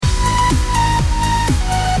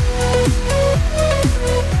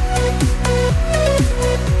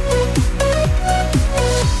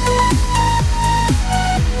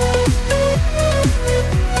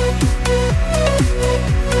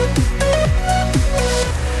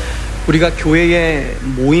우리가 교회의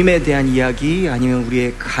모임에 대한 이야기 아니면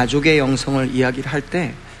우리의 가족의 영성을 이야기를 할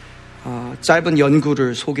때 짧은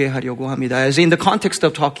연구를 소개하려고 합니다. As in the context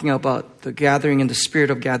of talking about the gathering and the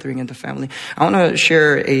spirit of gathering in the family, I want to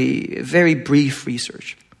share a very brief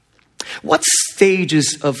research. What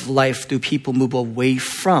stages of life do people move away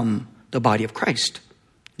from the body of Christ?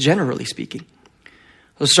 Generally speaking.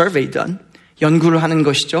 A survey done. 연구를 하는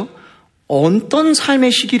것이죠. 어떤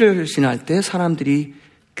삶의 시기를 지날 때 사람들이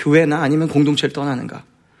교회나 아니면 공동체를 떠나는가?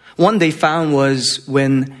 One they found was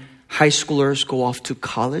when high schoolers go off to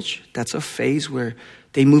college. That's a phase where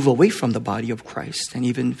they move away from the body of Christ and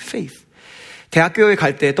even faith. 대학교에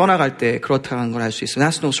갈 때, 떠나갈 때 그렇다는 걸 알 수 있어요.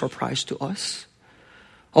 That's no surprise to us.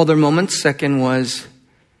 Other moments, second was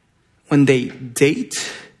when they date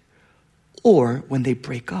or when they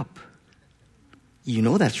break up. You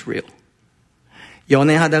know that's real.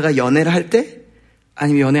 연애하다가 연애를 할 때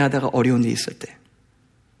아니면 연애하다가 어려운 일이 있을 때.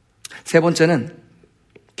 세 번째는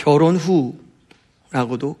결혼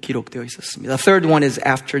후라고도 기록되어 있었습니다. The third one is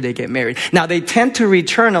after they get married. Now they tend to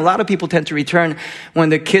return, a lot of people tend to return when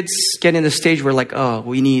the kids get in the stage where like,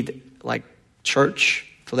 we need like church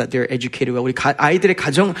so that they're educated well. 우리 아이들의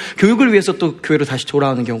가정 교육을 위해서 또 교회로 다시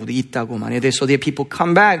돌아오는 경우도 있다고 말해요. So the people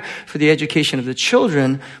come back for the education of the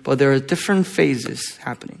children, but there are different phases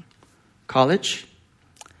happening. College,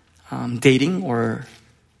 dating or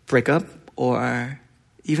breakup or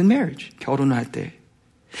even marriage, 결혼할 때.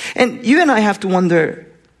 And you and I have to wonder,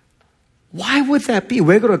 why would that be?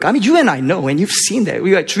 왜 그럴까? I mean, you and I know, and you've seen that.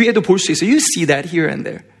 우리가 주위에도 볼 수 있어요. You see that here and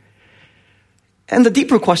there. And the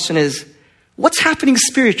deeper question is, what's happening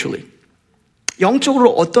spiritually?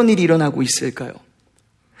 영적으로 어떤 일이 일어나고 있을까요?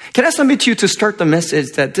 Can I submit to you to start the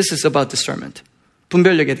message that this is about discernment?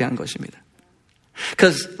 분별력에 대한 것입니다.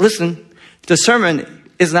 Because, listen, discernment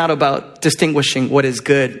is not about distinguishing what is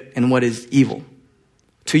good and what is evil.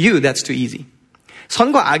 To you, that's too easy.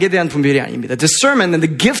 선과 악에 대한 분별이 아닙니다. Discernment and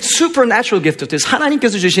the gift, supernatural gift of this.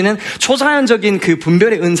 하나님께서 주시는 초자연적인 그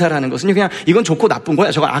분별의 은사라는 것은 그냥 이건 좋고 나쁜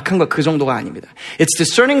거야, 저건 악한 거야, 그 정도가 아닙니다. It's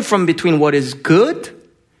discerning from between what is good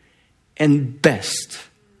and best.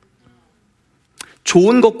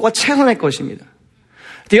 좋은 것과 최선의 것입니다.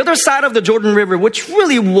 The other side of the Jordan River, which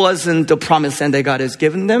really wasn't the promised land that God has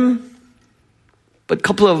given them, but a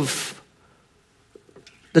couple of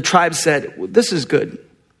the tribes said, this is good.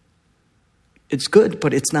 It's good,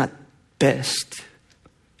 but it's not best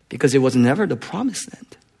because it was never the promised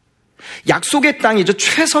land. 약속의 땅이죠.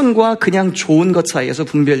 최선과 그냥 좋은 것 사이에서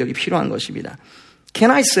분별력이 필요한 것입니다. Can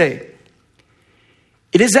I say,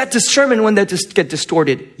 it is that discernment when that get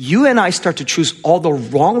distorted, you and I start to choose all the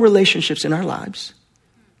wrong relationships in our lives.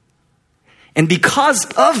 And because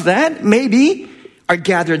of that, maybe our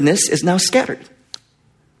gatheredness is now scattered.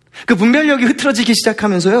 그 분별력이 흐트러지기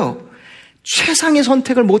시작하면서요. 최상의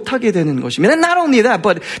선택을 못하게 되는 것입니다. And not only that,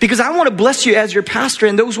 but because I want to bless you as your pastor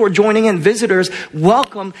and those who are joining in, visitors,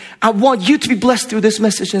 welcome. I want you to be blessed through this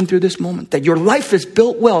message and through this moment. That your life is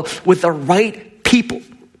built well with the right people.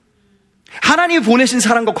 하나님이 보내신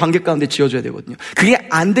사람과 관계 가운데 지어줘야 되거든요. 그게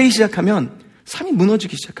안 되기 시작하면 삶이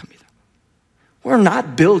무너지기 시작합니다. We're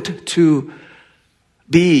not built to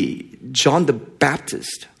be John the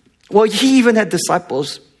Baptist. Well, he even had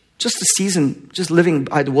disciples just a season, just living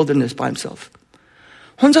by the wilderness by himself.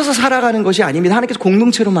 혼자서 살아가는 것이 아닙니다. 하나님께서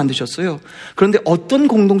공동체로 만드셨어요. 그런데 어떤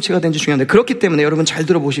공동체가 되는지 중요한데 그렇기 때문에 여러분 잘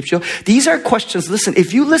들어보십시오. These are questions. Listen,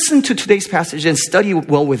 if you listen to today's passage and study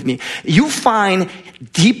well with me, you find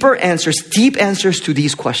deeper answers, deep answers to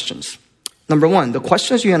these questions. Number one, the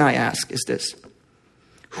questions you and I ask is this.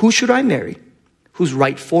 Who should I marry? Who's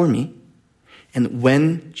right for me? And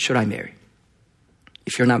when should I marry?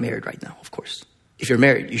 If you're not married right now, of course. If you're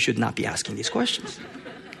married, you should not be asking these questions.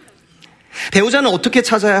 배우자는 어떻게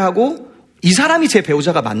찾아야 하고 이 사람이 제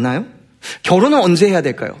배우자가 맞나요? 결혼은 언제 해야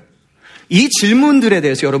될까요? 이 질문들에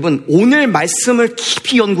대해서 여러분 오늘 말씀을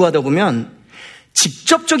깊이 연구하다 보면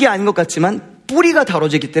직접적이 아닌 것 같지만 뿌리가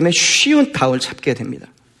다뤄지기 때문에 쉬운 답을 찾게 됩니다.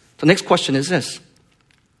 The next question is this.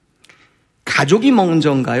 가족이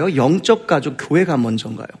먼저인가요? 영적 가족, 교회가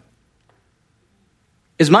먼저인가요?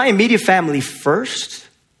 Is my immediate family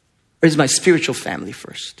first? Or is my spiritual family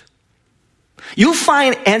first? You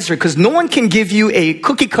find answer because no one can give you a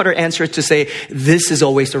cookie cutter answer to say this is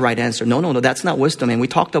always the right answer. No, that's not wisdom. And we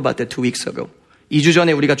talked about that 2 weeks ago. 2주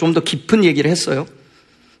전에 우리가 좀 더 깊은 얘기를 했어요.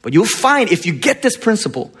 But you'll find if you get this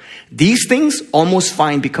principle, these things almost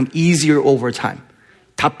find become easier over time.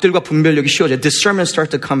 답들과 분별력이 쉬워져. Discernment starts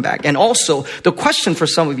to come back. And also, the question for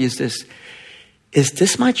some of you is this. Is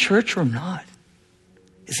this my church or not?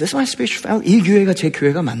 Is this my spiritual family? 이 교회가 제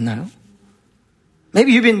교회가 맞나요?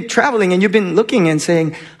 Maybe you've been traveling and you've been looking and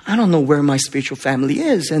saying, I don't know where my spiritual family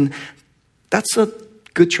is. And that's a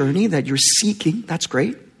good journey that you're seeking. That's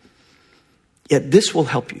great. Yet this will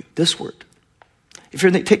help you, this word. If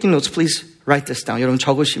you're taking notes, please write this down. 여러분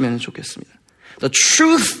적으시면 좋겠습니다. The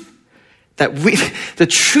truth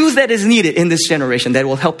that is needed in this generation that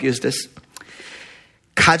will help you is this.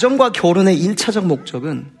 가정과 결혼의 1차적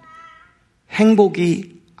목적은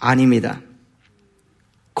행복이 아닙니다.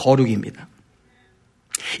 거룩입니다.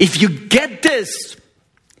 If you get this,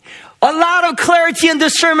 a lot of clarity and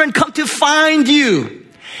discernment come to find you.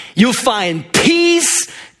 You find peace,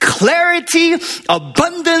 clarity,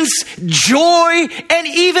 abundance, joy, and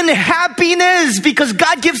even happiness because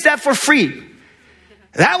God gives that for free.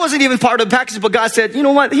 That wasn't even part of the package, but God said, you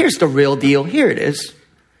know what? Here's the real deal. Here it is.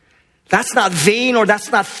 That's not vain or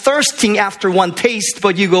that's not thirsting after one taste,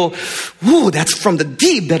 but you go, ooh, that's from the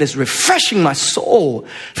deep. That is refreshing my soul.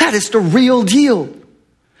 That is the real deal.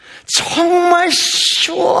 정말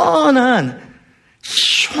시원한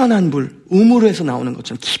물, 우물에서 나오는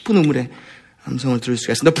것처럼 깊은 우물의 음성을 들을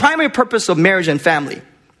수가 있습니다. The primary purpose of marriage and family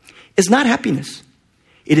is not happiness.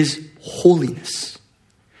 It is holiness.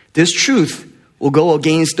 This truth will go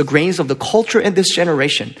against the grains of the culture in this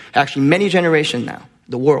generation. Actually, many generations now,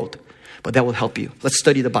 the world. But that will help you. Let's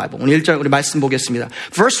study the Bible. 오늘 1절 우리 말씀 보겠습니다.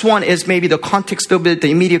 Verse 1 is maybe the context of it,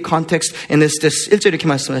 the immediate context. And this 1절 이렇게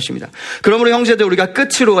말씀하십니다. 그러므로 형제들 우리가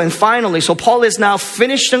끝으로 and finally, so Paul is now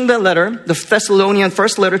finishing the letter, the first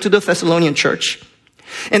letter to the Thessalonian church.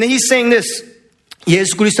 And then he's saying this.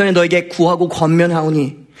 예수 그리스도는 너에게 구하고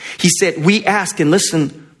권면하오니. He said, we ask and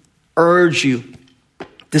listen, urge you.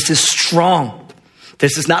 This is strong.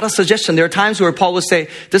 This is not a suggestion. There are times where Paul will say,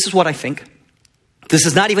 this is what I think. This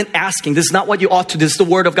is not even asking. This is not what you ought to do. This is the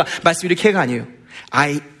word of God. 말씀 이렇게가 아니에요.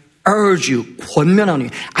 I urge you. 권면하오니.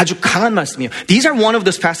 아주 강한 말씀이에요. These are one of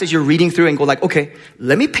those passages you're reading through and go like, okay,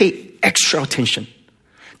 let me pay extra attention.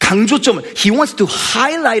 강조점을. He wants to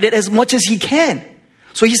highlight it as much as he can.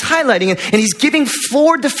 So he's highlighting it and he's giving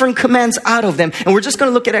 4 different commands out of them. And we're just going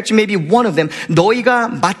to look at actually maybe one of them. 너희가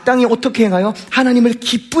마땅히 어떻게 행하여 하나님을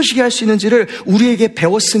기쁘시게 할 수 있는지를 우리에게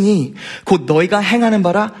배웠으니 곧 너희가 행하는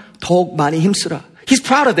바라 더욱 많이 힘쓰라. He's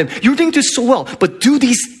proud of them. You're doing this so well, but do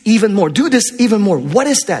this even more. Do this even more. What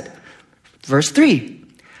is that? Verse 3.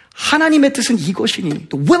 하나님의 뜻은 이것이니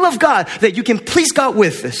the will of God that you can please God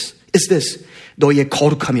with this is this. 너희의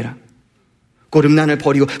거룩함이라. 고름난을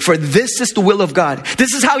버리고 for this is the will of God.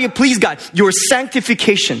 This is how you please God. Your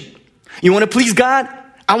sanctification. You want to please God?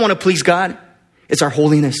 I want to please God. It's our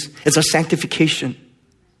holiness. It's our sanctification.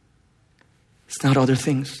 It's not other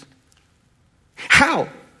things. How?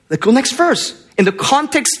 Let's go next verse. In the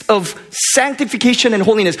context of sanctification and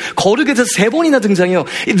holiness, 거룩에서 3번이나 등장해요.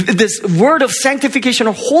 This word of sanctification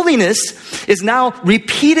or holiness is now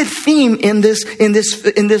repeated theme in this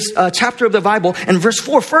chapter of the Bible. And verse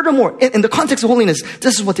 4, furthermore, in the context of holiness,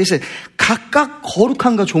 this is what they say. 각각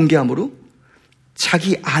거룩함과 존귀함으로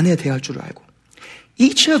자기 아내 대할 줄 알고.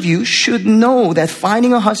 Each of you should know that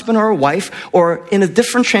finding a husband or a wife, or in a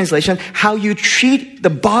different translation, how you treat the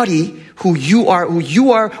body, who you are,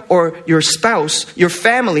 or your spouse, your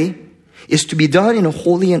family, is to be done in a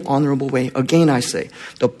holy and honorable way. Again, I say,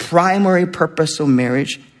 the primary purpose of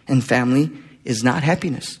marriage and family is not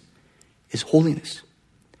happiness, it's holiness.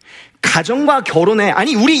 가정과 결혼의,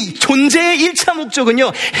 아니, 우리 존재의 1차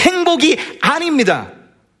목적은요, 행복이 아닙니다.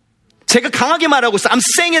 제가 강하게 말하고 있어요. I'm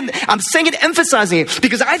saying it, emphasizing it,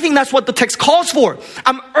 because I think that's what the text calls for.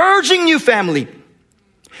 I'm urging you, family,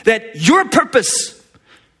 that your purpose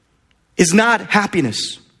is not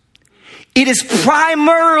happiness. It is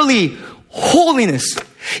primarily holiness.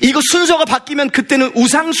 이거 순서가 바뀌면 그때는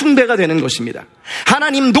우상 숭배가 되는 것입니다.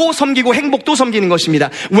 하나님도 섬기고 행복도 섬기는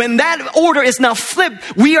것입니다. When that order is now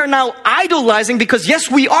flipped, we are now idolizing, because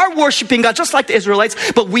yes, we are worshiping God just like the Israelites,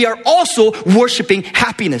 but we are also worshiping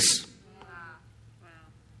happiness.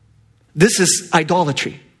 This is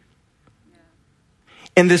idolatry.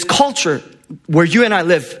 In this culture where you and I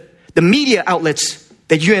live, the media outlets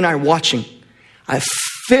that you and I are watching are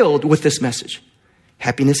filled with this message.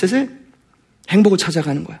 Happiness is it? 행복을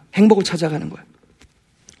찾아가는 거야. 행복을 찾아가는 거야.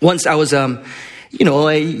 Once I was,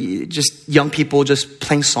 just young people just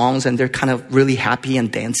playing songs and they're kind of really happy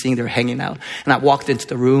and dancing. They're hanging out. And I walked into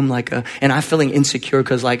the room and I'm feeling insecure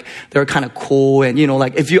because they're kind of cool. And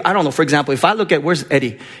I don't know, for example, if I look at, where's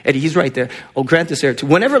Eddie? Eddie, he's right there. Oh, Grant is there too.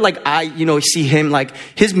 Whenever I see him,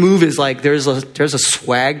 his move is there's a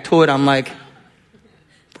swag to it. I'm like,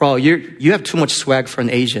 bro, you have too much swag for an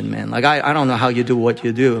Asian, man. I don't know how you do what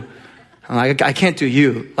you do. I can't do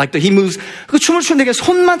you. He moves. 그 춤을 추는데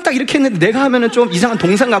손만 딱 이렇게 했는데 내가 하면은 좀 이상한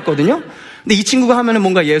동상 같거든요. 근데 이 친구가 하면은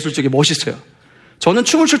뭔가 예술적이 멋있어요. 저는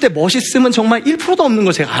춤을 출 때 멋있음은 정말 1%도 없는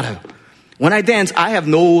걸 제가 알아요. When I dance, I have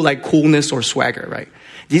no like coolness or swagger, right?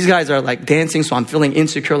 These guys are like dancing, so I'm feeling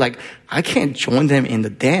insecure, like I can't join them in the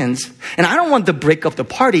dance. And I don't want to break up the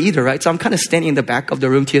party either, right? So I'm kind of standing in the back of the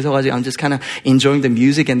room, 뒤에서 가지고 I'm just kind of enjoying the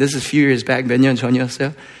music, and this is a few years back, 몇 년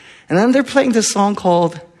전이었어요. And then they're playing this song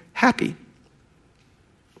called Happy.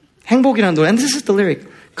 행복이라는 노래, and this is the lyric.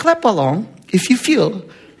 Clap along if you feel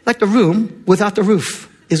like the room without the roof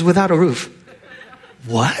is without a roof.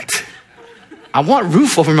 What? I want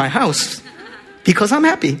roof over my house because I'm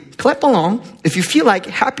happy. Clap along if you feel like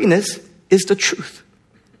happiness is the truth.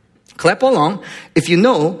 Clap along if you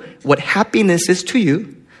know what happiness is to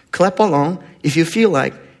you. Clap along if you feel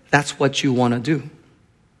like that's what you want to do.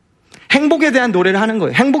 행복에 대한 노래를 하는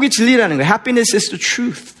거예요. 행복이 진리라는 거예요. Happiness is the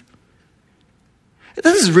truth.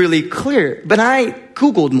 This is really clear, but I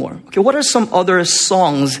Googled more. Okay, what are some other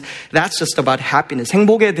songs that's just about happiness?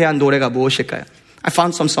 행복에 대한 노래가 무엇일까요? I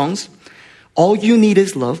found some songs. All You Need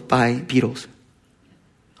Is Love by Beatles.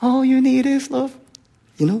 All you need is love.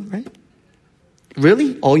 You know, right?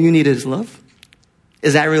 Really? All you need is love?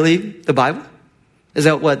 Is that really the Bible? Is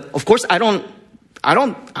that what? Of course, I'm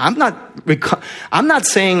not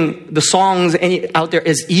saying the songs out there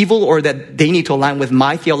is evil or that they need to align with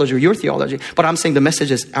my theology or your theology, but I'm saying the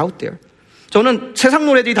message is out there. 저는 세상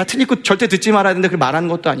노래들이 다 틀리고 절대 듣지 말아야 된다, 그렇게 말하는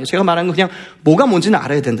것도 아니에요. 제가 말하는 건 그냥 뭐가 뭔지는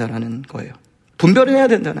알아야 된다는 거예요. 분별을 해야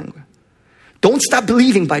된다는 거예요. Don't Stop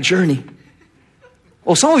Believing by Journey.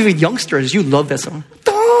 Oh, some of you youngsters, you love that song.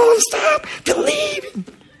 Don't stop believing.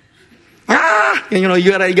 You know,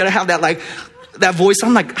 you gotta have that like that voice.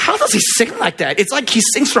 I'm like, how does he sing like that? It's like he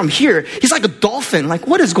sings from here. He's like a dolphin. Like,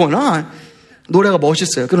 what is going on? 노래가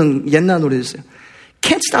멋있어요. 그런 옛날 노래였어요.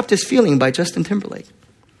 Can't Stop This Feeling by Justin Timberlake.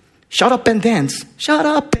 Shut Up and Dance. Shut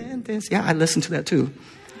Up and Dance. Yeah, I listen to that too.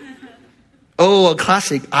 Oh, a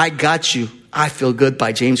classic. I Got You. I Feel Good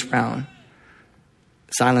by James Brown.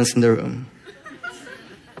 Silence in the Room.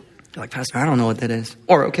 You're like, Pastor, I don't know what that is.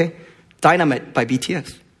 Or, okay, Dynamite by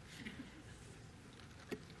BTS.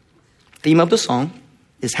 Theme of the song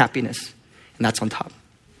is happiness. And that's on top.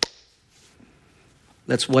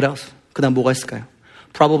 That's what else? 그 다음 뭐가 있을까요?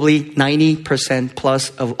 Probably 90%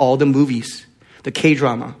 plus of all the movies, the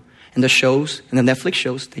K-drama, and the shows, and the Netflix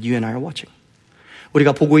shows that you and I are watching.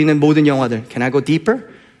 우리가 보고 있는 모든 영화들, can I go deeper?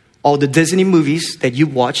 All the Disney movies that you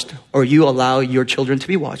watched or you allow your children to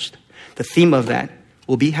be watched, the theme of that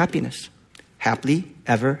will be happiness. Happily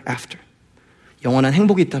ever after. 영원한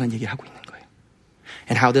행복이 있다는 얘기를 하고 있는 거예요.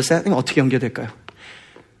 And how does that thing 어떻게 연결될까요?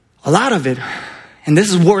 A lot of it, and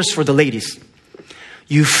this is worse for the ladies,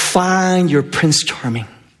 you find your Prince Charming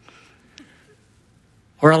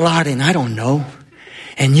or Aladdin, I don't know.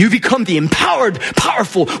 And you become the empowered,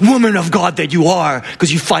 powerful woman of God that you are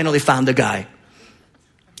because you finally found the guy.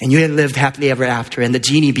 And you lived happily ever after and the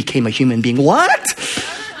genie became a human being. What?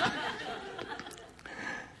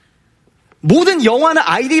 모든 영화나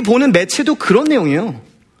아이들이 보는 매체도 그런 내용이에요.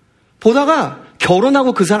 보다가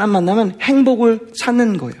결혼하고 그 사람 만나면 행복을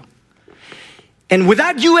찾는 거예요. And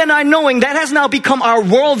without you and I knowing, that has now become our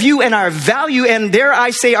worldview and our value and dare I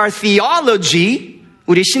say our theology.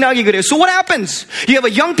 우리 신학이 그래요. So what happens? You have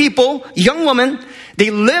a young people, young woman, they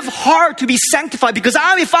live hard to be sanctified because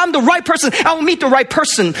if I'm the right person, I will meet the right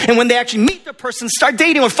person. And when they actually meet the person, start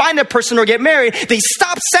dating or find that person or get married, they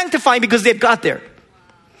stop sanctifying because they've got there.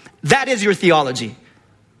 That is your theology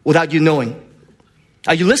without you knowing.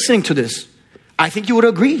 Are you listening to this? I think you would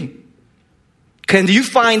agree. Can you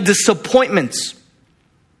find disappointments?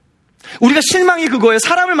 우리가 실망이 그거예요.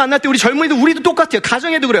 사람을 만날 때 우리 젊은이도 우리도 똑같아요.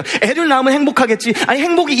 가정에도 그래요. 애들 낳으면 행복하겠지. 아니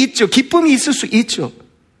행복이 있죠. 기쁨이 있을 수 있죠.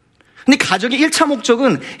 근데 가정의 1차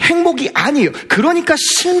목적은 행복이 아니에요. 그러니까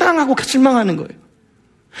실망하는 거예요.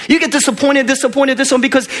 You get disappointed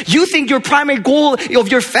because you think your primary goal of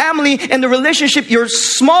your family and the relationship, your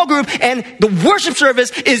small group and the worship service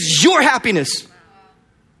is your happiness.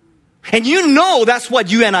 And you know that's what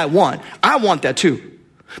you and I want. I want that too.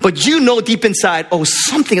 But you know deep inside, oh,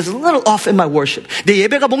 something is a little off in my worship. 내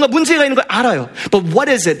예배가 뭔가 문제가 있는 걸 알아요. But what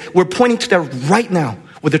is it? We're pointing to that right now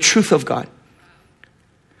with the truth of God.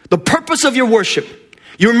 The purpose of your worship,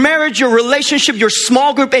 your marriage, your relationship, your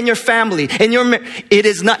small group, and your family, and it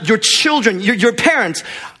is not your children, your parents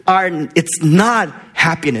it's not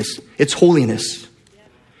happiness, it's holiness.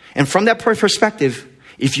 And from that perspective,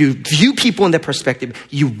 if you view people in that perspective,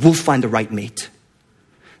 you will find the right mate.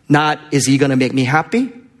 Not, is he going to make me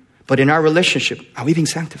happy? But in our relationship, are we being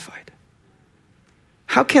sanctified?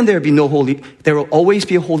 How can there be there will always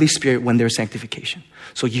be a Holy Spirit when there's sanctification.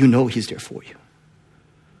 So you know he's there for you.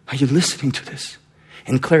 Are you listening to this?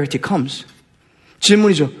 And clarity comes.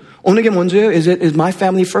 질문이죠. 어느 게 먼저예요? Is my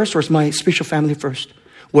family first or is my spiritual family first?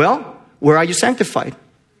 Well, where are you sanctified?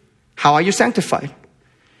 How are you sanctified?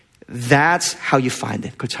 That's how you find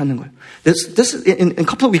it. 그걸 찾는 거예요. This is, in a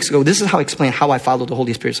couple of weeks ago, this is how I explain how I follow the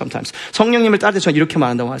Holy Spirit sometimes. 성령님을 따를 때 저는 이렇게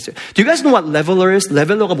말한다고 했어요. Do you guys know what leveler is?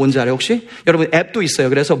 레벨러가 뭔지 알아요, 혹시? 여러분, 앱도 있어요.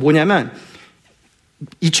 그래서 뭐냐면,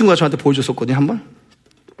 이 친구가 저한테 보여줬었거든요,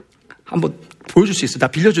 한번 보여줄 수 있어요. 나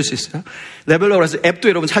빌려줄 수 있어요. 레벨러라고 해서 앱도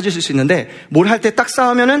여러분 찾으실 수 있는데, 뭘 할 때 딱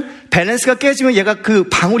싸우면은, 밸런스가 깨지면 얘가 그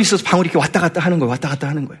방울이 있어서 방울이 이렇게 왔다 갔다 하는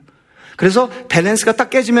거예요. 그래서 밸런스가 딱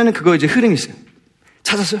깨지면은 그거 이제 흐름이 있어요.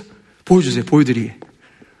 찾았어요? 보여주세요. 보여드리게.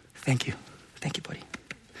 Thank you, buddy.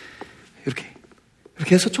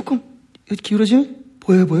 이렇게 해서 조금 기울어지면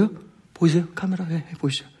보여요? 보이세요? 카메라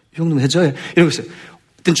보이시죠? 이 정도면 되죠? 이러고 있어요.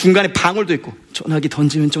 어떤 중간에 방울도 있고 전화기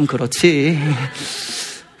던지면 좀 그렇지.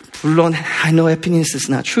 물론 I know happiness is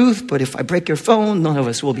not truth, but if I break your phone, none of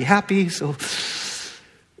us will be happy. So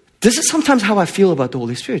this is sometimes how I feel about the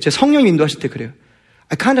Holy Spirit. 제 성령 인도하실 때 그래요.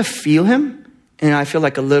 I kind of feel him, and I feel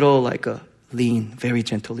like a little like a lean, very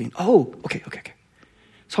gentle lean. Oh, okay.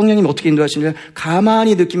 성령님 어떻게 인도하시는지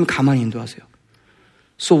가만히 느끼면 가만히 인도하세요.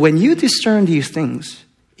 So when you discern these things,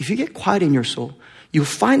 if you get quiet in your soul, you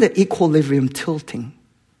find the equilibrium tilting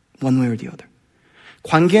one way or the other.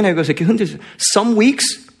 관계 내에서 이렇게 흔들리세요. Some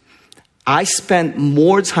weeks, I spent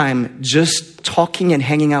more time just talking and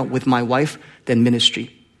hanging out with my wife than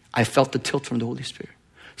ministry. I felt the tilt from the Holy Spirit.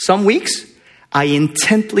 Some weeks, I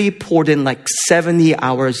intently poured in like 70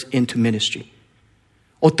 hours into ministry.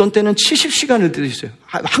 어떤 때는 70시간을 때도 있어요.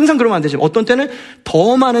 항상 그러면 안 되지만 어떤 때는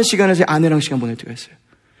더 많은 시간을 제 아내랑 시간 보낼 때가 있어요.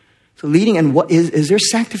 So leading and what is there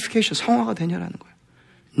sanctification? 성화가 되냐라는 거예요.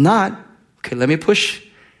 Not, okay, let me push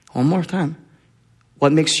one more time.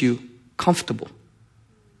 What makes you comfortable?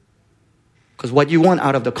 Because what you want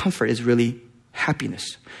out of the comfort is really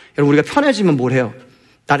happiness. 여러분 우리가 편해지면 뭘 해요?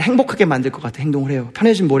 나를 행복하게 만들 것 같은 행동을 해요.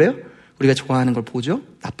 편해지면 뭘 해요? 우리가 좋아하는 걸 보죠.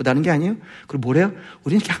 나쁘다는 게 아니에요. 그리고 뭐래요?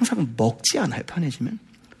 우리는 이렇게 항상 먹지 않아요. 편해지면.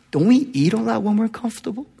 Don't we eat a lot when we're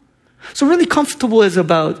comfortable? So really comfortable is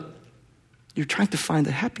about you're trying to find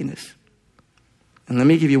the happiness. And let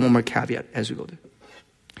me give you one more caveat as we go there.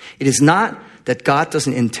 It is not that God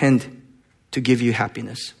doesn't intend to give you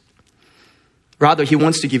happiness. Rather, He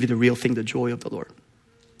wants to give you the real thing, the joy of the Lord.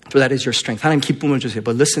 For that is your strength. 하나님 기쁨을 주세요.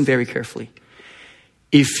 But listen very carefully.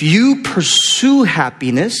 If you pursue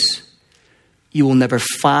happiness, you will never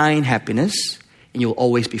find happiness and you'll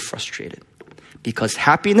always be frustrated. Because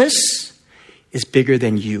happiness is bigger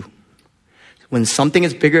than you. When something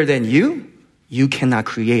is bigger than you cannot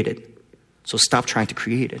create it. So stop trying to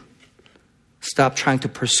create it. Stop trying to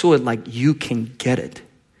pursue it like you can get it.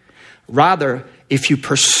 Rather, if you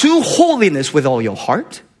pursue holiness with all your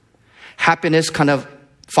heart, happiness kind of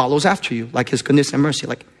follows after you, like His goodness and mercy.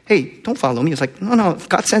 Like, hey, don't follow me. It's like, no,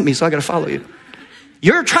 God sent me, so I got to follow you.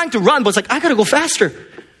 You're trying to run, but it's like, I got to go faster.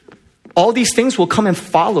 All these things will come and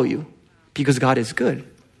follow you because God is good.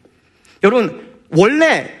 여러분,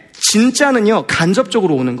 원래 진짜는요,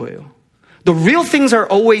 간접적으로 오는 거예요. The real things are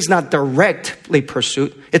always not directly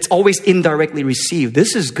pursued. It's always indirectly received.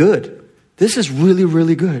 This is good. This is really,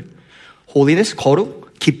 really good. Holiness,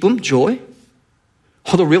 거룩, 기쁨, joy.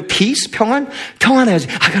 The real peace, 평안해야지.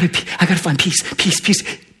 I gotta find peace.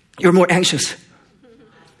 You're more anxious.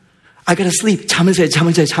 I gotta sleep. 잠을 자야지.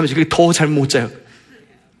 그게 더 잘 못 자요.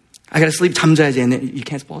 I gotta sleep. 잠자야지. And then you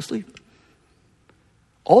can't fall asleep.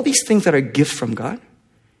 All these things that are gifts from God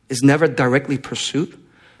is never directly pursued,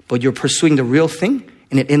 but you're pursuing the real thing,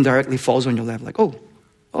 and it indirectly falls on your lap. Like,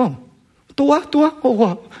 또 와? Oh,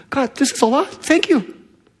 wow. God, this is a lot. Thank you.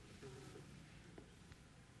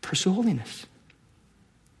 Pursue holiness.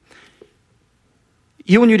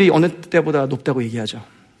 이혼율이 어느 때보다 높다고 얘기하죠.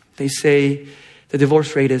 They say the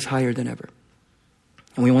divorce rate is higher than ever.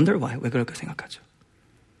 And we wonder why. 왜 그럴까 생각하죠.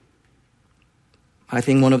 I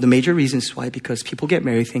think one of the major reasons why, because people get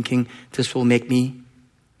married thinking this will make me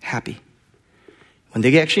happy. When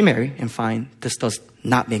they get actually married and find this does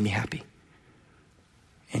not make me happy.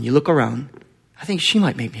 And you look around, I think she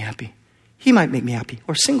might make me happy. He might make me happy.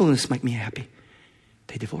 Or singleness might make me happy.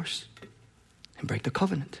 They divorce and break the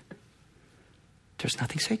covenant. There's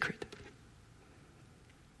nothing sacred.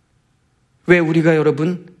 왜 우리가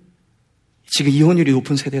여러분 지금 이혼율이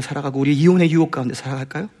높은 세대에 살아가고 우리 이혼의 유혹 가운데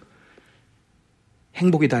살아갈까요?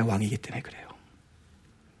 행복이 나의 왕이기 때문에 그래요.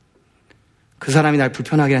 그 사람이 날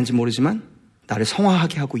불편하게 하는지 모르지만 나를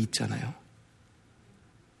성화하게 하고 있잖아요.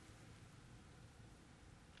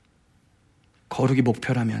 거룩이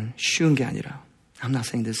목표라면 쉬운 게 아니라 I'm not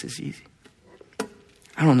saying this is easy.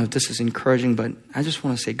 I don't know if this is encouraging, but I just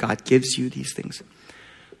want to say God gives you these things.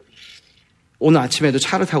 오늘 아침에도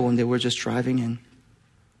차를 타고 오는데 we're just driving and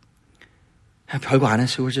별거 안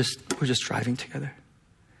했어요. We're just driving together.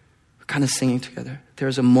 We're kind of singing together. There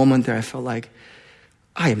was a moment there I felt like,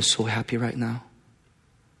 I am so happy right now.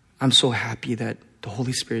 I'm so happy that the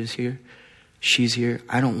Holy Spirit is here. She's here.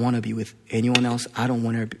 I don't want to be with anyone else. I don't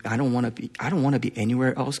want to be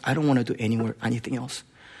anywhere else. I don't want to do anything else.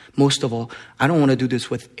 Most of all, I don't want to do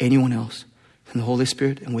this with anyone else than the Holy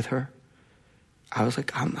Spirit and with her. I was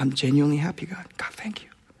like, I'm genuinely happy, God. God, thank you.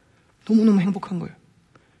 너무너무 행복한 거예요.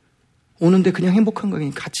 오는데 그냥 행복한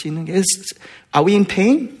거예요. 같이 있는 게. Are we in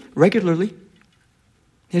pain? Regularly.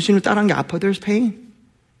 예수님을 따라하는 게 아파. There's pain.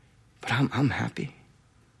 But I'm happy.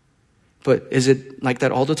 But is it like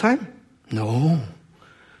that all the time? No.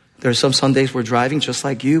 There are some Sundays we're driving just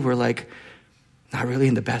like you. We're like, not really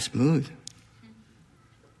in the best mood.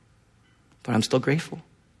 But I'm still grateful.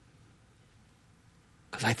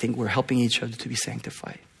 Because I think we're helping each other to be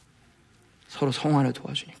sanctified. 서로 성화를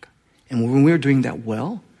도와주니까. And when we're doing that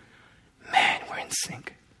well, man, we're in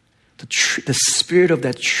sync. The spirit of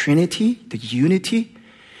that Trinity, the unity,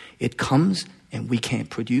 it comes and we can't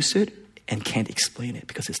produce it and can't explain it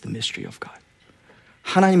because it's the mystery of God.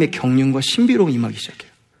 하나님의 경륜과 신비로움 임하기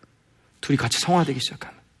시작해요. 둘이 같이 성화되기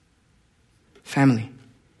시작하면. Family,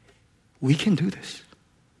 we can do this.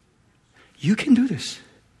 You can do this.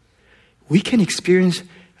 We can experience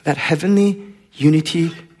that heavenly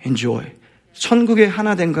unity and joy. 천국의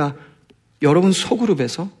하나됨과 여러분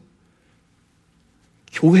소그룹에서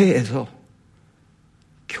교회에서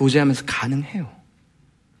교제하면서 가능해요.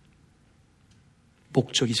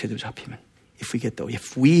 목적이 제대로 잡히면.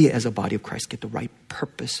 If we as a body of Christ get the right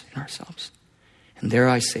purpose in ourselves. And there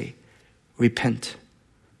I say, repent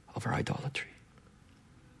of our idolatry.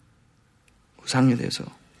 우상에 대해서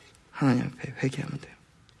하나님 앞에 회개하면 돼요.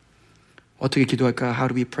 어떻게 기도할까? How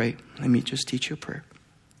do we pray? Let me just teach you a prayer.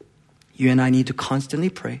 You and I need to constantly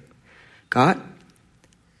pray. God,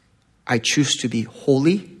 I choose to be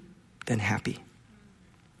holy than happy.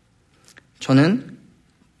 저는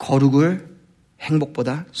거룩을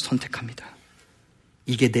행복보다 선택합니다.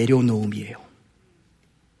 이게 내려놓음이에요.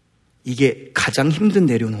 이게 가장 힘든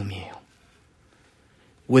내려놓음이에요.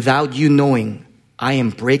 Without you knowing, I am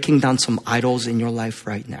breaking down some idols in your life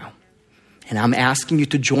right now. And I'm asking you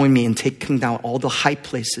to join me in taking down all the high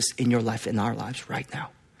places in your life, in our lives right now.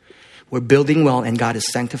 We're building well and God is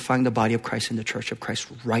sanctifying the body of Christ and the church of Christ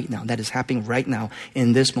right now. That is happening right now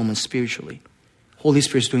in this moment spiritually. Holy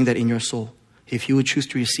Spirit is doing that in your soul. If you would choose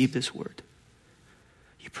to receive this word.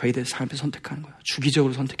 You pray this, 하나님 선택하는 거야.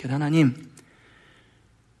 주기적으로 선택해.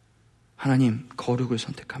 하나님 거룩을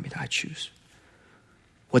선택합니다. I choose.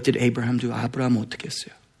 What did Abraham do? 아브라함은 어떻게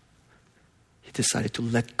했어요? He decided to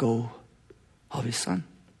let go of his son.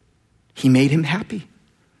 He made him happy.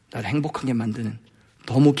 나를 행복하게 만드는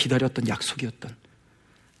너무 기다렸던 약속이었던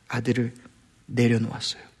아들을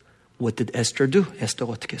내려놓았어요. What did Esther do?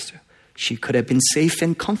 에스더가 어떻게 했어요? She could have been safe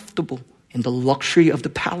and comfortable in the luxury of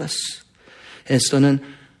the palace. 에스더는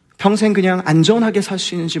평생 그냥 안전하게 살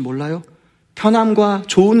수 있는지 몰라요. 편함과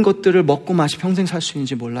좋은 것들을 먹고 마시 평생 살 수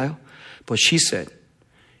있는지 몰라요. But she said,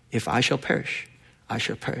 if I shall perish, I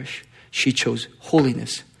shall perish. She chose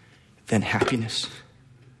holiness than happiness.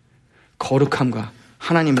 거룩함과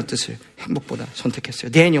하나님의 뜻을 행복보다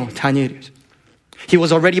선택했어요. 다니엘. He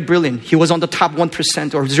was already brilliant. He was on the top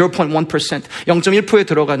 1% or 0.1%. 0.1%에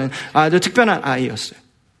들어가는 아주 특별한 아이였어요.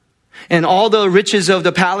 And all the riches of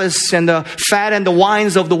the palace and the fat and the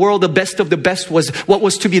wines of the world, the best of the best was what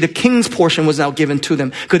was to be the king's portion was now given to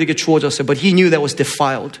them. 그들에게 주어졌어요. But he knew that was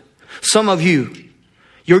defiled. Some of you,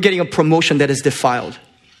 you're getting a promotion that is defiled.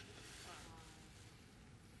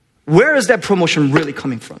 Where is that promotion really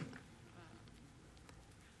coming from?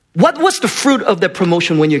 What was the fruit of that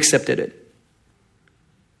promotion when you accepted it?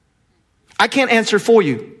 I can't answer for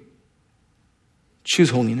you. Choose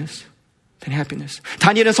holiness than happiness.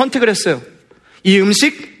 다니엘은 선택을 했어요. 이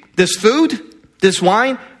음식, this food, this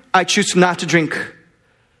wine, I choose not to drink.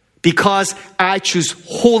 Because I choose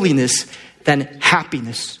holiness than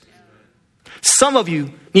happiness. Some of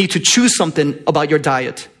you need to choose something about your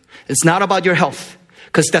diet. It's not about your health.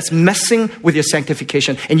 Because that's messing with your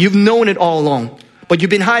sanctification. And you've known it all along. But you've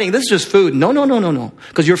been hiding. This is just food. No.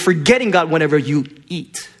 Because you're forgetting God whenever you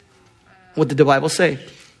eat. What did the Bible say?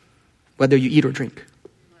 Whether you eat or drink.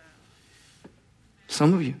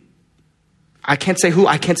 Some of you. I can't say who.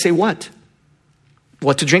 I can't say what.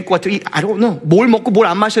 What to drink, what to eat. I don't know. 뭘 먹고 뭘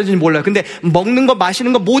안 마셔야 되는지 몰라요. 근데 먹는 거,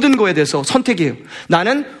 마시는 거 모든 거에 대해서 선택이에요.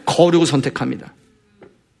 나는 거룩을 선택합니다.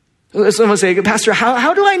 Someone say, Pastor,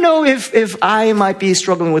 how do I know if I might be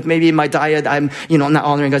struggling with maybe my diet, I'm not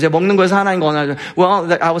honoring God. 제가 먹는 거에서 하나인 거 하나. Well,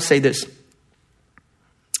 I would say this.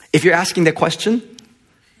 If you're asking that question,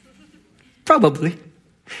 probably.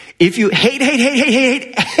 If you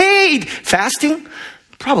hate fasting,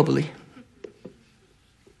 probably.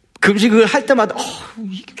 금식을 할 때마다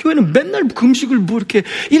이 교회는 맨날 금식을 뭐 이렇게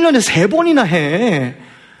 1년에 3번이나 해.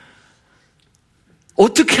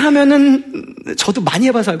 어떻게 하면은 저도 많이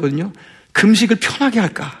해봐서 알거든요. 금식을 편하게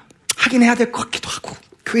할까? 하긴 해야 될 것 같기도 하고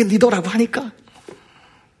교회 리더라고 하니까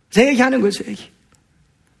제 얘기하는 거죠. 제 얘기.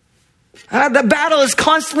 The battle is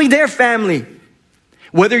constantly there, family.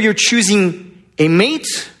 Whether you're choosing a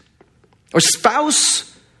mate or spouse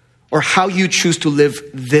or how you choose to live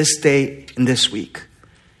this day and this week.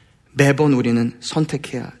 매번 우리는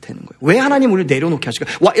선택해야 되는 거예요. 왜 하나님 우리를 내려놓게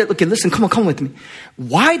하실까요? Okay, listen, come on with me.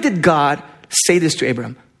 Why did God say this to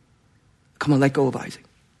Abraham? Come on, let go of Isaac.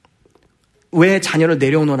 왜 자녀를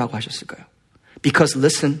내려놓으라고 하셨을까요? Because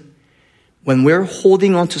listen, when we're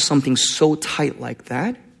holding on to something so tight like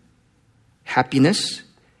that, happiness,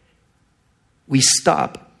 we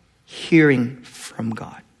stop hearing from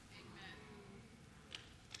God.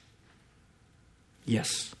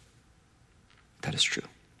 Yes, that is true.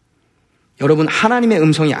 여러분, 하나님의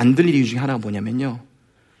음성이 안 들릴 이유 중에 하나가 뭐냐면요.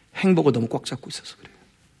 행복을 너무 꽉 잡고 있어서 그래요.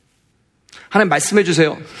 하나님 말씀해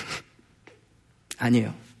주세요.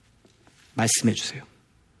 아니에요. 말씀해 주세요.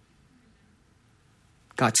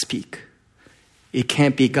 God speak. It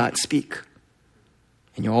can't be God speak.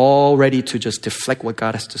 And you're all ready to just deflect what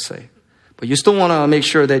God has to say. But you still want to make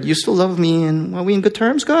sure that you still love me and are we in good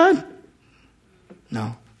terms, God?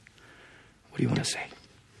 No. What do you want to say?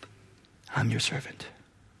 I'm your servant.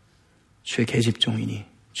 주의 계집종이니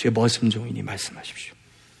주의 머슴종이니 말씀하십시오.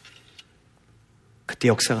 그때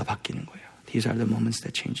역사가 바뀌는 거예요. These are the moments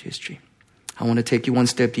that change history. I want to take you one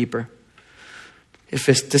step deeper. If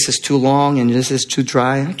this is too long and this is too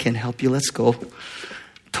dry, I can't help you. Let's go.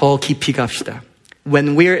 더 깊이 갑시다.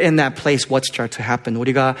 When we're in that place, what starts to happen?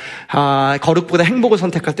 우리가 거룩보다 행복을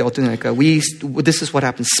선택할 때 어떤 일일까요? This is what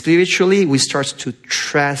happens. Spiritually, we start to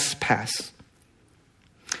trespass.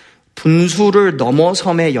 분수를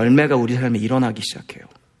넘어섬의 열매가 우리 삶에 일어나기 시작해요.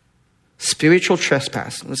 Spiritual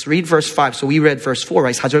trespass. Let's read verse 5. So we read verse 4,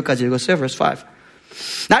 right? 4절까지 읽었어요. Verse 5.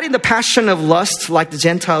 Not in the passion of lust like the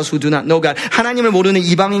Gentiles who do not know God. 하나님을 모르는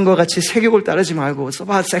이방인과 같이 세욕을 따르지 말고. It's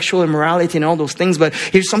about sexual immorality and all those things. But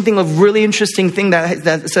here's something of really interesting thing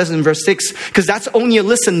that says in verse 6. Because that's only a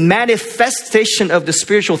manifestation of the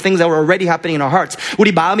spiritual things that were already happening in our hearts.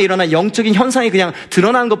 우리 마음에 일어난 영적인 현상이 그냥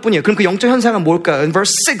드러나는 것뿐이에요. 그럼 그 영적 현상은 뭘까요? In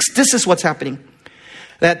verse 6, this is what's happening.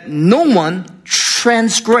 That no one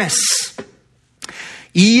transgress.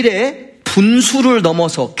 이 일에 분수를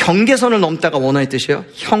넘어서 경계선을 넘다가 원어의 뜻이에요.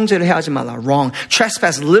 형제를 해하지 말라. Wrong.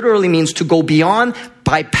 Trespass literally means to go beyond,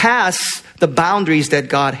 bypass the boundaries that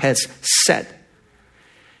God has set.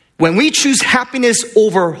 When we choose happiness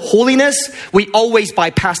over holiness, we always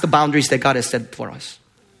bypass the boundaries that God has set for us.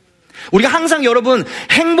 우리가 항상 여러분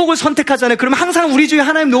행복을 선택하잖아요. 그러면 항상 우리 주위에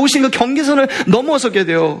하나님 놓으신 그 경계선을 넘어서게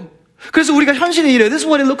돼요. 그래서 우리가 현실이 이래요. This is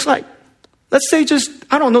what it looks like. Let's say just,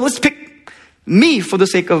 I don't know, let's pick me for the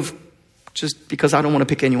sake of just because I don't want to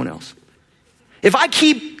pick anyone else. If I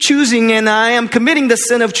keep choosing and I am committing the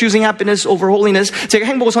sin of choosing happiness over holiness, 제가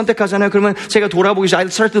행복을 선택하잖아요. 그러면 제가 돌아보기 전에 I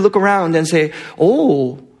start to look around and say,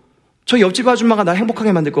 저 옆집 아줌마가 날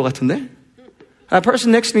행복하게 만들 것 같은데? A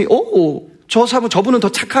person next to me, 저분은 더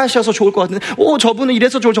착하셔서 좋을 것 같은데, 저분은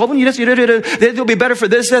이래서 좋을, 저분은 이래서 이래, they'll be better for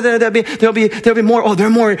this, they'll be more, they're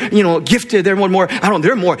more, gifted, they're more,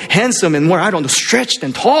 they're more handsome and more, stretched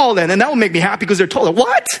and tall, and that will make me happy because they're taller.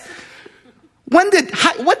 What?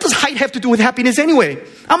 What does height have to do with happiness anyway?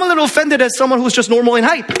 I'm a little offended as someone who's just normal in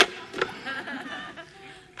height.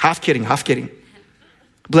 Half kidding.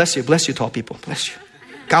 Bless you tall people, bless you.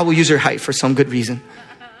 God will use your height for some good reason.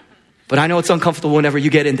 But I know it's uncomfortable whenever you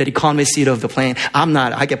get in that economy seat of the plane. I'm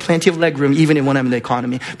not. I get plenty of leg room even when I'm in the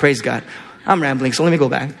economy. Praise God. I'm rambling, so let me go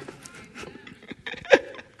back.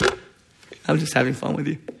 I'm just having fun with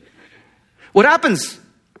you. What happens?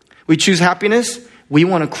 We choose happiness. We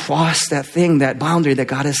want to cross that thing, that boundary that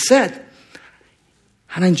God has set.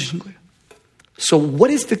 하나님 주신 거예요. So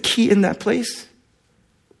what is the key in that place?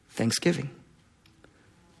 Thanksgiving.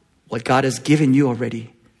 What God has given you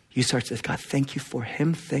already. You start to say, God, thank you for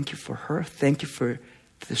him. Thank you for her. Thank you for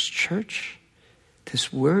this church,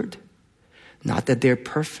 this word. Not that they're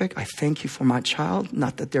perfect. I thank you for my child.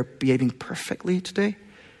 Not that they're behaving perfectly today.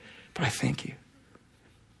 But I thank you.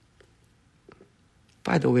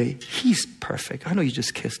 By the way, he's perfect. I know you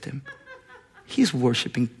just kissed him. He's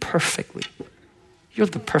worshiping perfectly. You're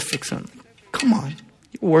the perfect son. Come on.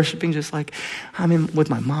 You're worshiping just like I'm in with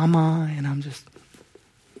my mama and I'm just...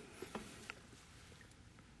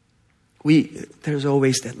 There's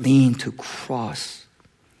always that lean to cross.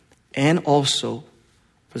 And also,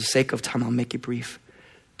 for the sake of time, I'll make it brief.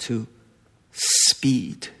 to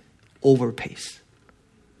speed, overpace.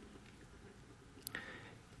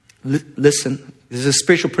 Listen, this is a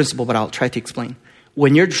spiritual principle, but I'll try to explain.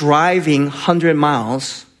 When you're driving 100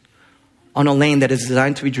 miles on a lane that is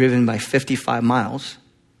designed to be driven by 55 miles,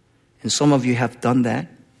 and some of you have done that,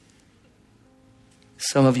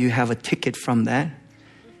 some of you have a ticket from that,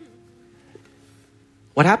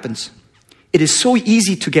 what happens? It is so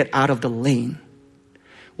easy to get out of the lane.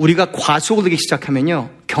 우리가 과속을 하기 시작하면요,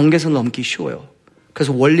 경계선을 넘기 쉬워요.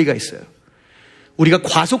 그래서 원리가 있어요. 우리가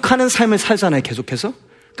과속하는 삶을 살잖아요, 계속해서.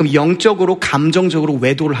 그럼 영적으로, 감정적으로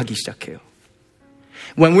외도를 하기 시작해요.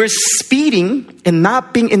 When we're speeding and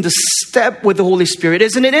not being in the step with the Holy Spirit,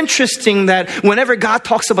 isn't it interesting that whenever God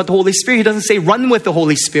talks about the Holy Spirit, He doesn't say run with the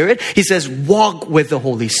Holy Spirit. He says walk with the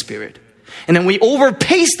Holy Spirit. And then we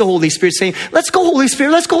overpace the Holy Spirit saying, let's go Holy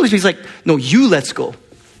Spirit, let's go Holy Spirit. He's like, no, you let's go.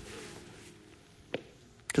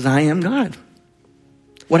 Because I am God.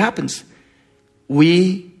 What happens?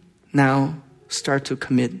 We now start to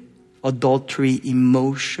commit adultery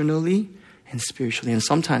emotionally and spiritually. And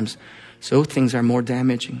sometimes, so things are more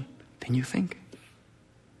damaging than you think.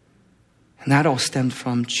 And that all stemmed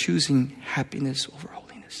from choosing happiness over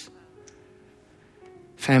holiness.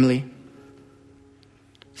 Family,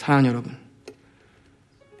 사랑하는 여러분,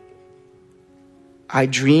 I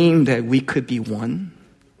dream that we could be one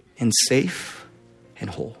and safe and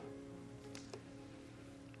whole.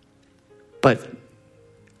 But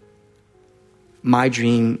my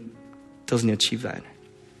dream doesn't achieve that.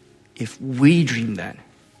 If we dream that,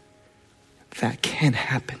 that can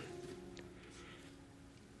happen.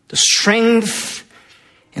 The strength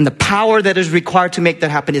and the power that is required to make that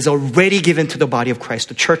happen is already given to the body of Christ,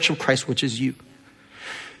 the church of Christ, which is you.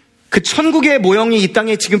 그 천국의 모형이 이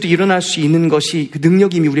땅에 지금도 일어날 수 있는 것이 그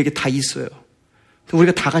능력이 이미 우리에게 다 있어요.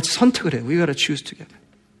 우리가 다 같이 선택을 해요. We gotta choose together.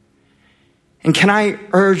 And can I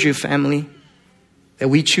urge you, family, that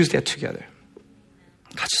we choose that together?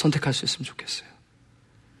 같이 선택할 수 있으면 좋겠어요.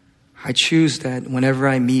 I choose that whenever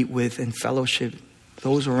I meet with and fellowship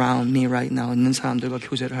those around me right now, 있는 사람들과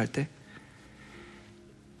교제를 할 때,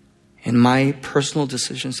 in my personal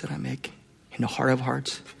decisions that I make, in the heart of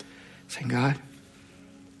hearts, saying, God,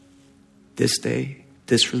 this day,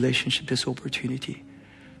 this relationship, this opportunity,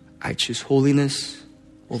 I choose holiness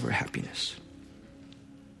over happiness.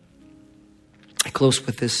 I close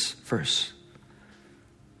with this verse.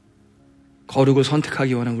 거룩을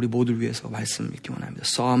선택하기 원하는 우리 모두를 위해서 말씀 읽기 원합니다.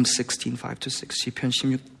 Psalm 16, 5-6, 시편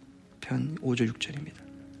 16편 5절 6절입니다.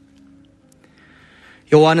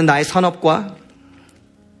 여호와는 나의 산업과,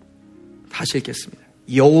 다시 읽겠습니다.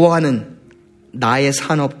 여호와는 나의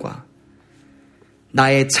산업과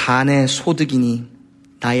나의 잔의 소득이니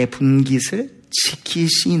나의 분깃을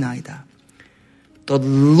지키시나이다. The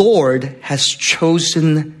Lord has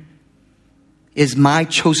chosen, is my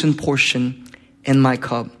chosen portion and my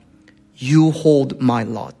cup. You hold my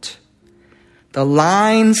lot. The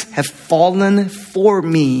lines have fallen for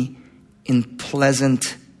me in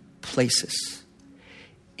pleasant places.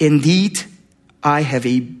 Indeed, I have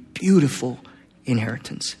a beautiful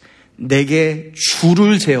inheritance. 내게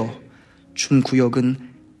줄을 세워 준 구역은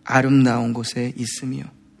아름다운 곳에 있으며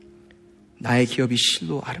나의 기업이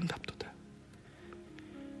실로 아름답도다.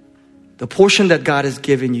 The portion that God has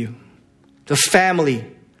given you, the family,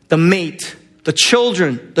 the mate, the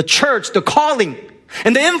children, the church, the calling,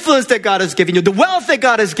 and the influence that God has given you, the wealth that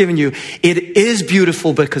God has given you, it is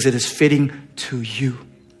beautiful because it is fitting to you.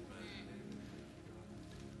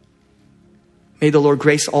 May the Lord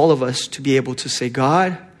grace all of us to be able to say,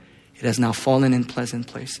 God, it has now fallen in pleasant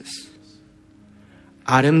places.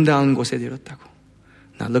 아름다운 곳에 내렸다고.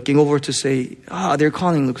 Not looking over to say, their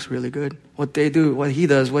calling looks really good. What they do, what he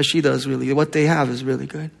does, what she does, really, what they have is really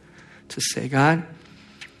good. To say, God,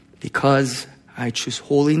 because I choose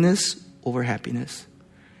holiness over happiness,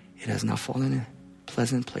 it has now fallen in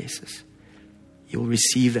pleasant places. You will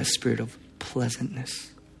receive that spirit of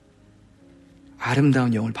pleasantness.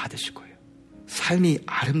 아름다운 영을 받으실 거예요. 삶이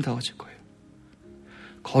아름다워질 거예요.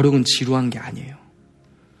 거룩은 지루한 게 아니에요.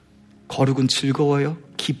 거룩은 즐거워요.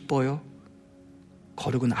 기뻐요.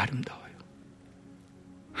 거룩은 아름다워요.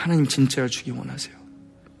 하나님 진짜로 주기 원하세요.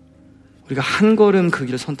 우리가 한 걸음 그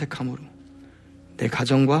길을 선택함으로 내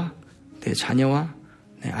가정과 내 자녀와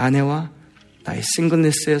내 아내와 나의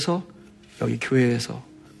싱글리스에서 여기 교회에서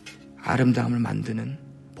아름다움을 만드는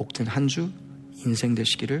복된 한 주 인생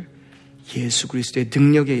되시기를 예수 그리스도의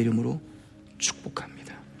능력의 이름으로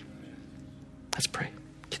축복합니다. Let's pray.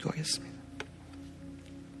 기도하겠습니다.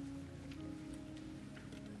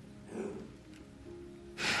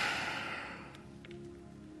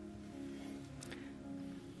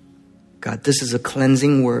 God, this is a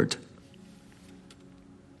cleansing word.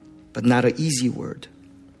 but not an easy word.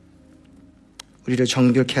 우리를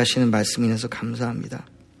정결케 하시는 말씀이 인해서 감사합니다.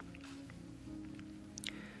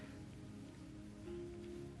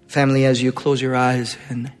 Family, as you close your eyes,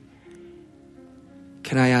 and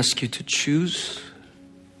can I ask you to choose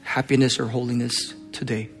happiness or holiness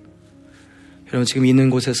today? 여러분 지금 있는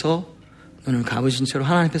곳에서 눈을 감으신 채로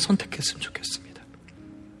하나님 앞에 선택했으면 좋겠습니다.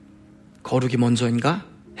 거룩이 먼저인가?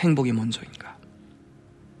 행복이 먼저인가?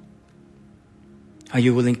 Are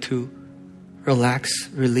you willing to relax,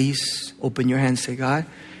 release, open your hands, say, God,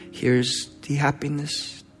 here's the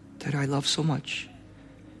happiness that I love so much.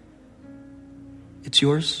 It's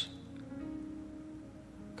yours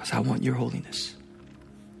because I want your holiness.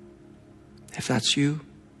 If that's you,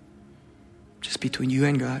 just between you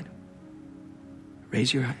and God,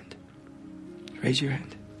 raise your hand. Raise your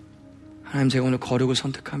hand. 하나님, 제가 오늘 거룩을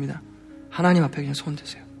선택합니다. 하나님 앞에 그냥 손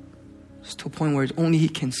드세요. It's to a point where only He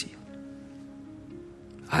can see.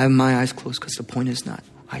 I have my eyes closed because the point is not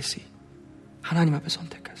I see. 하나님 앞에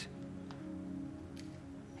선택하세요.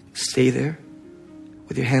 Stay there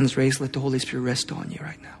with your hands raised. Let the Holy Spirit rest on you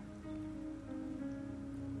right now.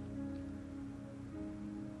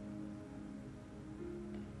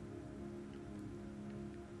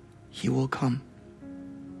 He will come.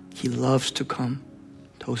 He loves to come.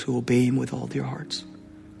 Those who obey Him with all their hearts.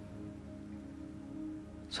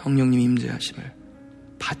 성령님 임재하심을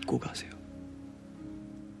받고 가세요.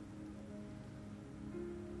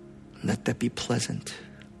 Let that be pleasant,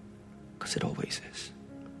 because it always is.